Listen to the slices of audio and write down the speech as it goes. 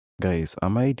Guys,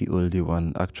 am I the only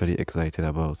one actually excited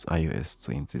about iOS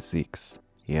 26?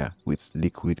 Yeah, with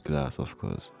liquid glass, of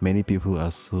course. Many people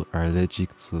are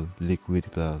allergic to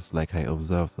liquid glass, like I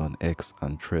observed on X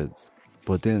and Threads.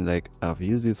 But then, like, I've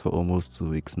used it for almost 2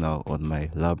 weeks now on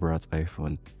my lab rat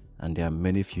iPhone, and there are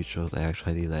many features I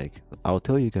actually like. I'll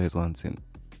tell you guys one thing.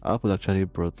 Apple actually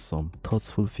brought some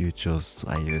thoughtful features to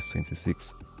iOS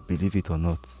 26, believe it or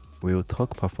not. We'll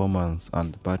talk performance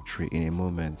and battery in a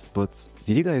moment, but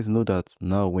did you guys know that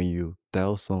now when you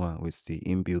dial someone with the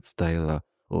inbuilt dialer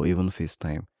or even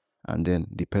FaceTime, and then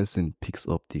the person picks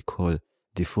up the call,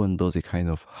 the phone does a kind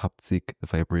of haptic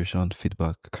vibration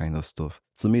feedback kind of stuff.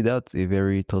 To me, that's a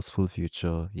very thoughtful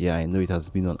feature. Yeah, I know it has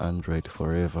been on Android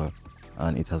forever,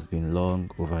 and it has been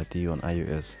long overdue on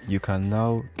iOS. You can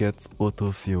now get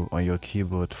autofill on your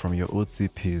keyboard from your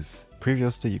OTPs.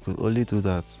 Previously, you could only do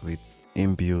that with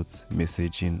inbuilt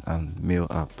messaging and mail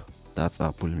app. That's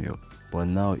Apple Mail. But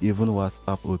now, even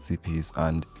WhatsApp OTPs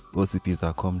and OTPs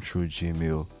that come through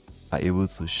Gmail are able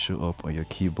to show up on your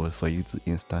keyboard for you to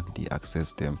instantly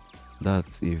access them.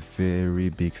 That's a very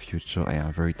big feature I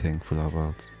am very thankful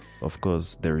about. Of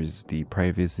course, there is the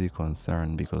privacy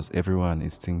concern because everyone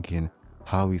is thinking,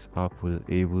 how is Apple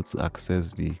able to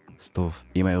access the stuff?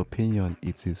 In my opinion,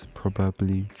 it is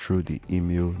probably through the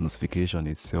email notification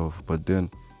itself, but then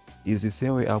it's the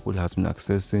same way Apple has been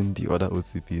accessing the other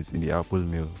OTPs in the Apple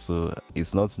Mail, so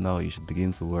it's not now you should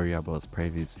begin to worry about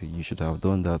privacy. You should have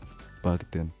done that back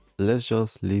then. Let's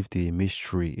just leave the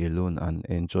mystery alone and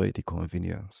enjoy the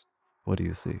convenience. What do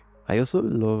you say? I also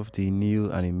love the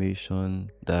new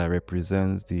animation that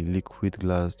represents the liquid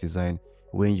glass design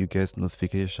when you get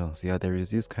notifications. Yeah, there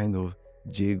is this kind of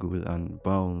jiggle and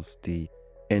bounce the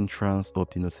entrance of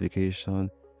the notification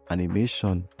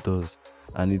animation does,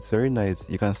 and it's very nice.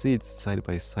 You can see it side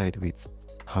by side with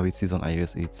how it is on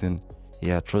iOS 18.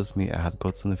 Yeah, trust me, I had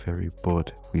gotten very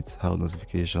bored with how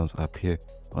notifications appear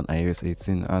on iOS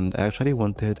 18, and I actually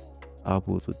wanted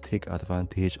Apple to take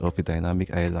advantage of the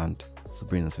dynamic island to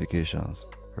bring notifications,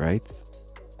 right?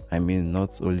 I mean,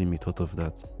 not only me thought of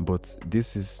that, but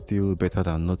this is still better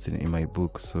than nothing in my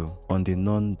book. So on the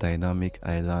non-dynamic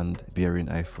island bearing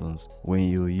iPhones, when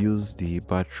you use the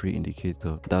battery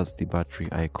indicator, that's the battery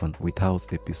icon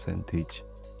without a percentage,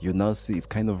 you now see it's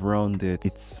kind of rounded.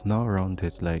 It's now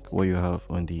rounded like what you have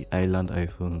on the island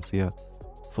iPhones. Yeah,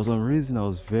 for some reason I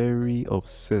was very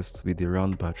obsessed with the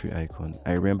round battery icon.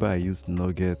 I remember I used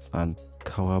Nuggets and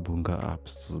Kawabunga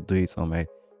apps to do it on my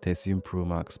 13 Pro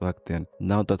Max back then.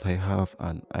 Now that I have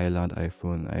an island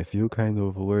iPhone, I feel kind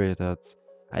of worried that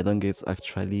I don't get to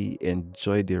actually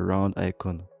enjoy the round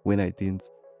icon when I didn't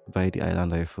buy the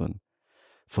island iPhone.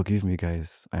 Forgive me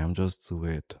guys, I am just too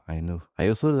weird, I know. I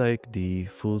also like the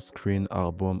full screen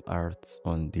album art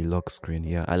on the lock screen.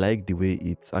 Yeah, I like the way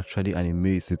it actually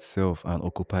animates itself and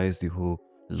occupies the whole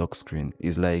lock screen.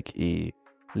 It's like a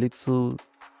little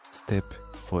step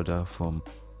further from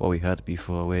what we had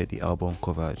before where the album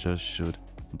cover just showed.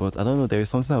 But I don't know, there is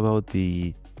something about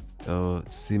the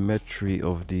symmetry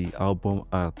of the album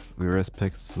art with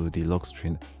respect to the lock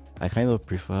screen. I kind of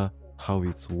prefer how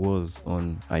it was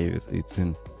on iOS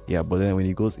 18. Yeah, but then when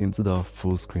it goes into the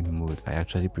full screen mode, I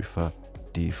actually prefer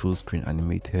the full screen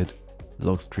animated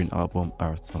lock screen album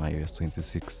art on iOS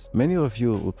 26. Many of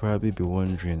you will probably be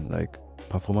wondering, like,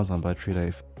 performance and battery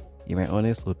life. In my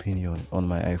honest opinion, on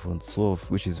my iPhone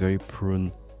 12, which is very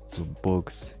prone to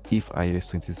bugs, if iOS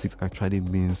 26 actually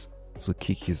means to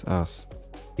kick his ass,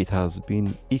 it has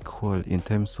been equal in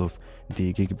terms of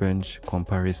the Geekbench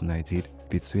comparison I did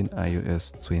between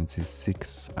iOS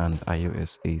 26 and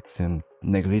iOS 18.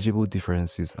 Negligible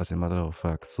differences as a matter of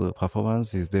fact, so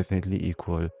performance is definitely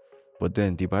equal, but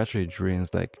then the battery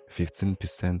drains like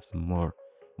 15% more.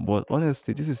 But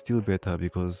honestly, this is still better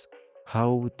because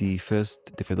how the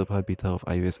first developer beta of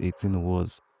iOS 18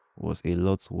 was a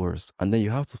lot worse, and then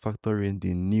you have to factor in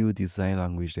the new design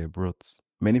language they brought.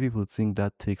 Many people think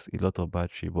that takes a lot of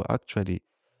battery, but actually,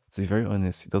 to be very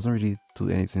honest, it doesn't really do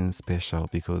anything special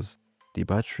because the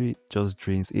battery just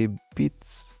drains a bit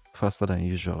faster than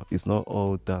usual. It's not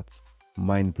all that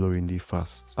mind-blowingly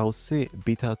fast. I would say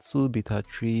beta 2, beta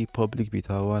 3, public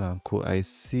beta 1 and co. I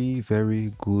see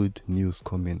very good news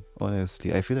coming.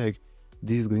 Honestly, I feel like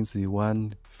this is going to be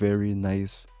one very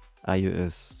nice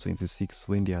iOS 26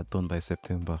 when they are done by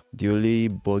September. The only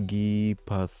buggy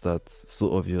part that's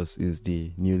so obvious is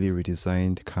the newly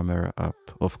redesigned camera app.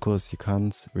 Of course, you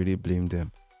can't really blame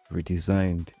them.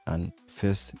 Redesigned and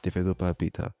first developer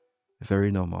beta.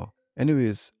 Very normal.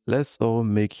 Anyways, let's all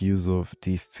make use of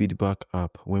the feedback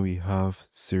app when we have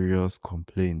serious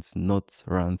complaints, not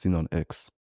ranting on X.